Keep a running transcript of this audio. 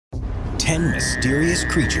10 mysterious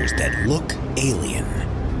creatures that look alien.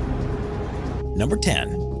 Number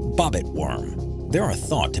 10. Bobbit worm. There are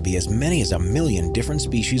thought to be as many as 1 million different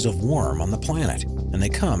species of worm on the planet, and they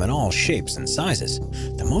come in all shapes and sizes.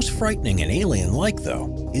 The most frightening and alien-like,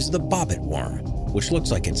 though, is the bobbit worm, which looks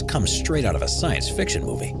like it's come straight out of a science fiction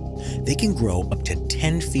movie. They can grow up to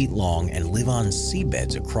 10 feet long and live on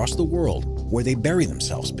seabeds across the world, where they bury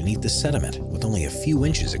themselves beneath the sediment with only a few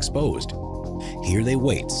inches exposed. Here they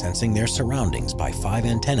wait, sensing their surroundings by 5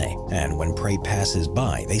 antennae, and when prey passes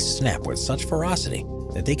by, they snap with such ferocity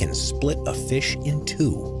that they can split a fish in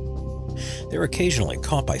two. They're occasionally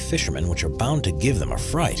caught by fishermen, which are bound to give them a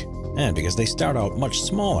fright. And because they start out much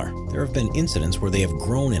smaller, there have been incidents where they have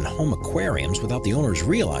grown in home aquariums without the owners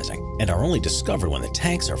realizing, and are only discovered when the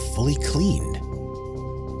tanks are fully cleaned.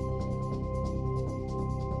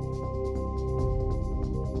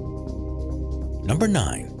 Number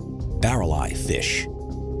 9. Barrel-eye fish.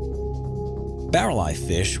 Barrel-eye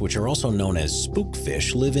fish, which are also known as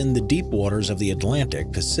spookfish, live in the deep waters of the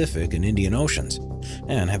Atlantic, Pacific, and Indian Oceans,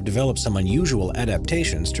 and have developed some unusual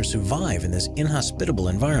adaptations to survive in this inhospitable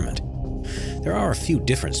environment. There are a few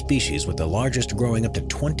different species, with the largest growing up to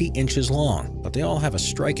 20 inches long, but they all have a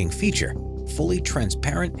striking feature: fully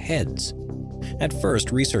transparent heads. At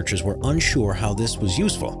first, researchers were unsure how this was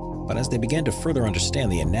useful, but as they began to further understand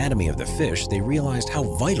the anatomy of the fish, they realized how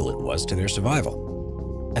vital it was to their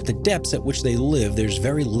survival. At the depths at which they live, there's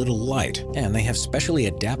very little light, and they have specially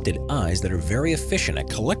adapted eyes that are very efficient at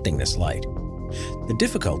collecting this light. The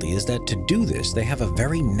difficulty is that to do this, they have a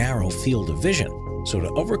very narrow field of vision. So to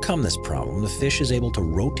overcome this problem, the fish is able to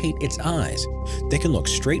rotate its eyes. They can look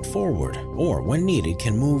straight forward, or when needed,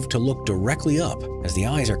 can move to look directly up, as the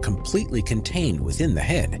eyes are completely contained within the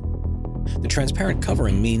head. The transparent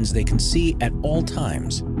covering means they can see at all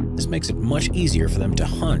times. This makes it much easier for them to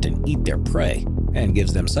hunt and eat their prey, and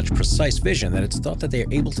gives them such precise vision that it's thought that they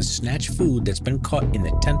are able to snatch food that's been caught in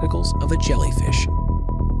the tentacles of a jellyfish.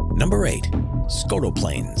 Number 8.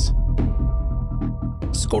 Scotoplanes.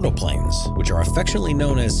 Scotoplanes, which are affectionately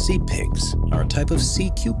known as sea pigs, are a type of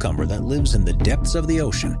sea cucumber that lives in the depths of the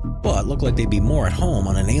ocean, but look like they'd be more at home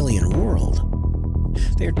on an alien world.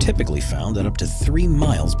 They are typically found at up to 3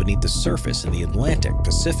 miles beneath the surface in the Atlantic,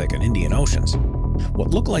 Pacific, and Indian Oceans.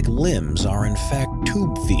 What look like limbs are in fact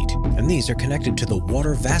tube feet, and these are connected to the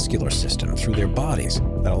water vascular system through their bodies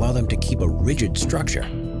that allow them to keep a rigid structure.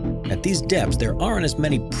 At these depths, there aren't as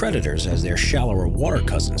many predators as their shallower water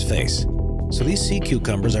cousins face, so these sea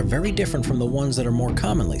cucumbers are very different from the ones that are more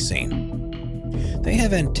commonly seen. They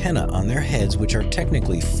have antennae on their heads which are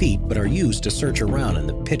technically feet but are used to search around in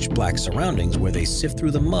the pitch-black surroundings where they sift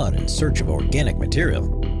through the mud in search of organic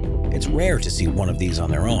material. It's rare to see one of these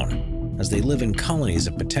on their own, as they live in colonies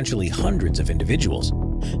of potentially hundreds of individuals,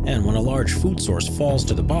 and when a large food source falls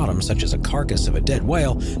to the bottom, such as a carcass of a dead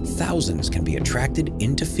whale, thousands can be attracted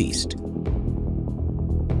in to feast.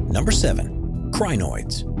 Number 7.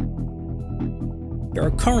 Crinoids. There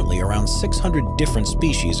are currently around 600 different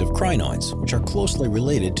species of crinoids, which are closely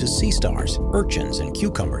related to sea stars, urchins, and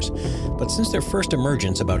cucumbers, but since their first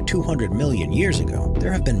emergence about 200 million years ago,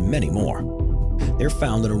 there have been many more. They're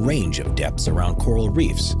found in a range of depths around coral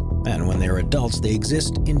reefs, and when they're adults, they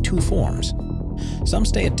exist in 2 forms. Some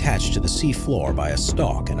stay attached to the sea floor by a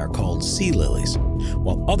stalk and are called sea lilies,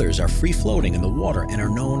 while others are free-floating in the water and are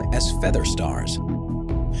known as feather stars.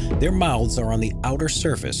 Their mouths are on the outer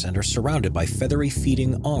surface and are surrounded by feathery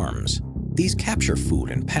feeding arms. These capture food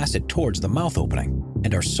and pass it towards the mouth opening,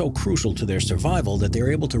 and are so crucial to their survival that they're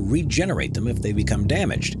able to regenerate them if they become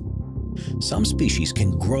damaged. Some species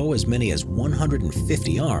can grow as many as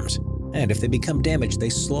 150 arms, and if they become damaged, they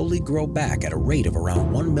slowly grow back at a rate of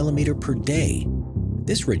around 1 millimeter per day.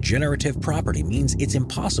 This regenerative property means it's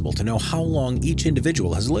impossible to know how long each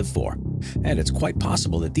individual has lived for, and it's quite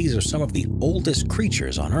possible that these are some of the oldest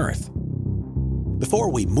creatures on Earth. Before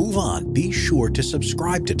we move on, be sure to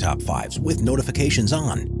subscribe to Top 5s with notifications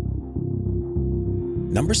on.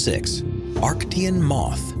 Number 6. Arctian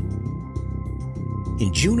moth.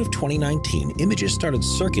 In June of 2019, images started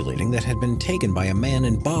circulating that had been taken by a man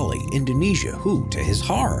in Bali, Indonesia, who, to his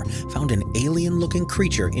horror, found an alien-looking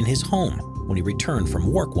creature in his home when he returned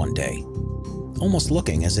from work one day. Almost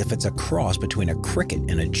looking as if it's a cross between a cricket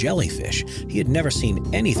and a jellyfish, he had never seen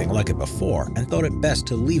anything like it before and thought it best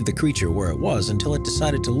to leave the creature where it was until it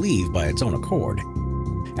decided to leave by its own accord.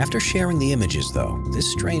 After sharing the images, though,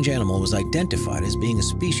 this strange animal was identified as being a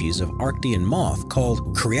species of Arctian moth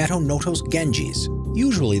called Creatonotus genjis.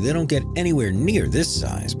 Usually they don't get anywhere near this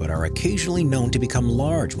size, but are occasionally known to become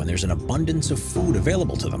large when there's an abundance of food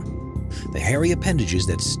available to them. The hairy appendages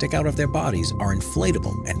that stick out of their bodies are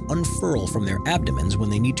inflatable and unfurl from their abdomens when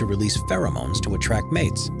they need to release pheromones to attract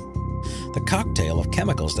mates. The cocktail of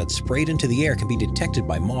chemicals that's sprayed into the air can be detected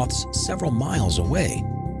by moths several miles away,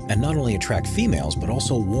 and not only attract females but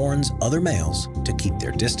also warns other males to keep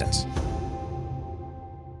their distance.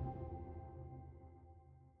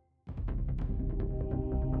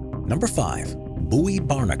 Number 5. Buoy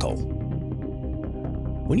barnacle.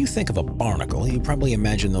 When you think of a barnacle, you probably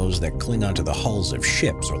imagine those that cling onto the hulls of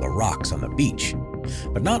ships or the rocks on the beach.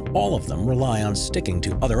 But not all of them rely on sticking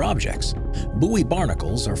to other objects. Buoy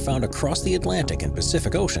barnacles are found across the Atlantic and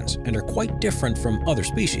Pacific Oceans and are quite different from other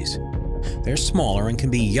species. They're smaller and can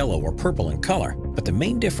be yellow or purple in color, but the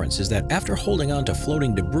main difference is that after holding on to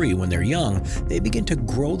floating debris when they're young, they begin to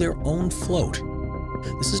grow their own float.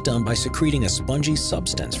 This is done by secreting a spongy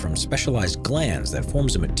substance from specialized glands that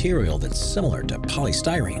forms a material that's similar to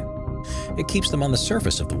polystyrene. It keeps them on the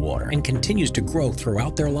surface of the water and continues to grow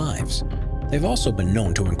throughout their lives. They've also been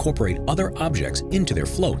known to incorporate other objects into their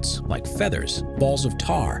floats, like feathers, balls of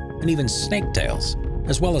tar, and even snake tails,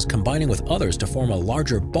 as well as combining with others to form a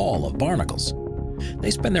larger ball of barnacles. They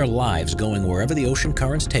spend their lives going wherever the ocean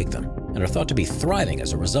currents take them and are thought to be thriving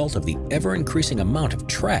as a result of the ever-increasing amount of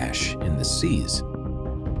trash in the seas.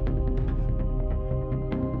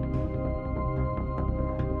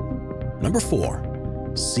 Number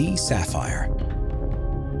 4. Sea sapphire.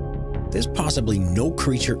 There's possibly no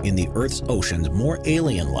creature in the Earth's oceans more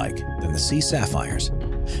alien-like than the sea sapphires,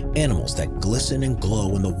 animals that glisten and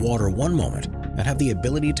glow in the water one moment and have the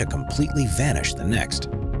ability to completely vanish the next.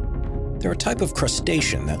 They're a type of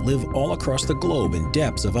crustacean that live all across the globe in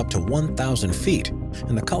depths of up to 1,000 feet,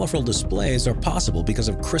 and the colorful displays are possible because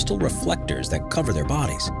of crystal reflectors that cover their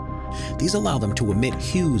bodies. These allow them to emit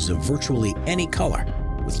hues of virtually any color,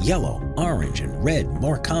 with yellow, orange, and red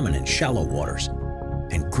more common in shallow waters,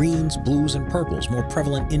 and greens, blues, and purples more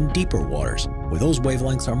prevalent in deeper waters, where those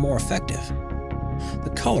wavelengths are more effective.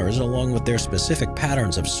 The colors, along with their specific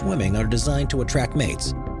patterns of swimming, are designed to attract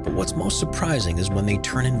mates, but what's most surprising is when they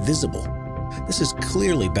turn invisible. This is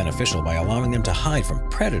clearly beneficial by allowing them to hide from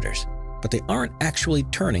predators, but they aren't actually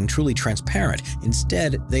turning truly transparent.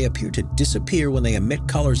 Instead, they appear to disappear when they emit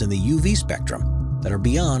colors in the UV spectrum that are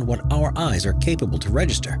beyond what our eyes are capable to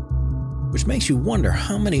register, which makes you wonder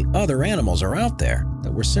how many other animals are out there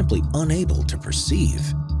that we're simply unable to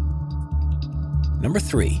perceive. Number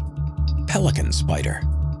 3. Pelican spider.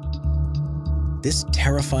 This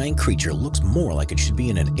terrifying creature looks more like it should be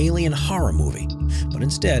in an alien horror movie, but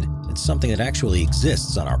instead, it's something that actually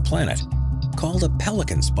exists on our planet. Called a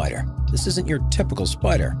pelican spider, this isn't your typical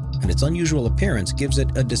spider, and its unusual appearance gives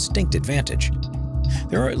it a distinct advantage.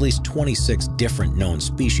 There are at least 26 different known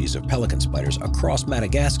species of pelican spiders across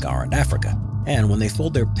Madagascar and Africa, and when they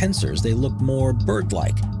fold their pincers, they look more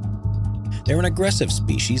bird-like. They're an aggressive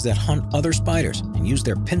species that hunt other spiders and use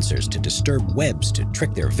their pincers to disturb webs to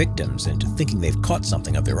trick their victims into thinking they've caught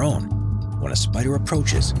something of their own. When a spider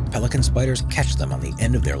approaches, pelican spiders catch them on the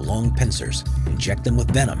end of their long pincers, inject them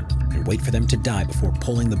with venom, and wait for them to die before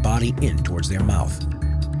pulling the body in towards their mouth.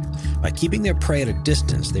 By keeping their prey at a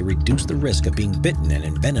distance, they reduce the risk of being bitten and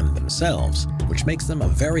envenomed themselves, which makes them a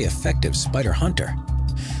very effective spider hunter.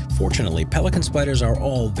 Fortunately, pelican spiders are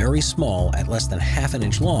all very small at less than ½ an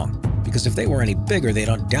inch long, because if they were any bigger, they'd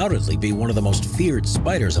undoubtedly be one of the most feared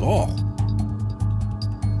spiders of all.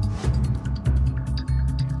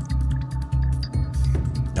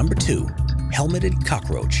 Number 2. Helmeted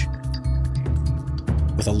cockroach.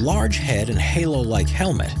 With a large head and halo-like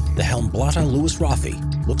helmet, the Helmblata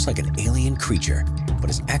lewisrothi looks like an alien creature, but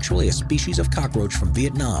is actually a species of cockroach from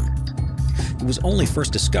Vietnam. It was only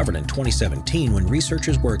first discovered in 2017 when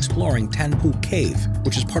researchers were exploring Tan Pu Cave,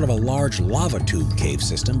 which is part of a large lava tube cave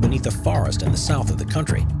system beneath a forest in the south of the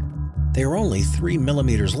country. They are only 3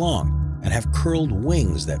 millimeters long and have curled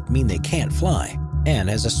wings that mean they can't fly, and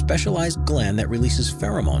has a specialized gland that releases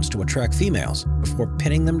pheromones to attract females before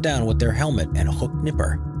pinning them down with their helmet and hooked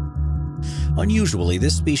nipper. Unusually,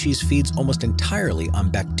 this species feeds almost entirely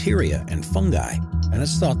on bacteria and fungi, and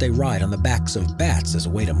it's thought they ride on the backs of bats as a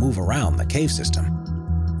way to move around the cave system.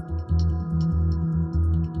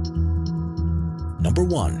 Number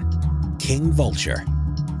 1. King vulture.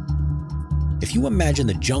 If you imagine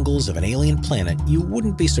the jungles of an alien planet, you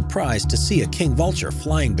wouldn't be surprised to see a king vulture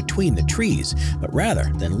flying between the trees, but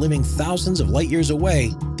rather than living thousands of light years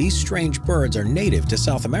away, these strange birds are native to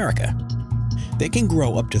South America. They can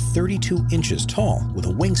grow up to 32 inches tall, with a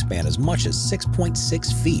wingspan as much as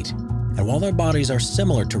 6.6 feet. And while their bodies are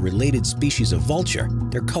similar to related species of vulture,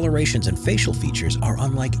 their colorations and facial features are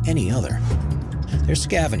unlike any other. They're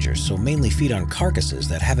scavengers, so mainly feed on carcasses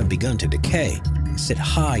that haven't begun to decay, and sit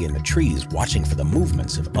high in the trees watching for the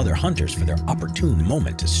movements of other hunters for their opportune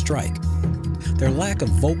moment to strike. Their lack of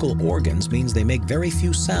vocal organs means they make very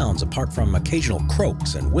few sounds apart from occasional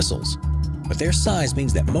croaks and whistles. But their size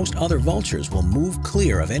means that most other vultures will move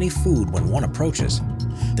clear of any food when one approaches.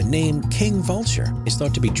 The name king vulture is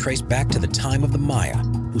thought to be traced back to the time of the Maya,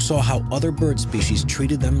 who saw how other bird species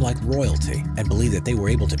treated them like royalty and believed that they were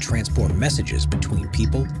able to transport messages between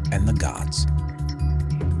people and the gods.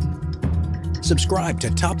 Subscribe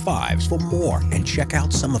to Top 5s for more and check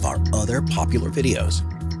out some of our other popular videos.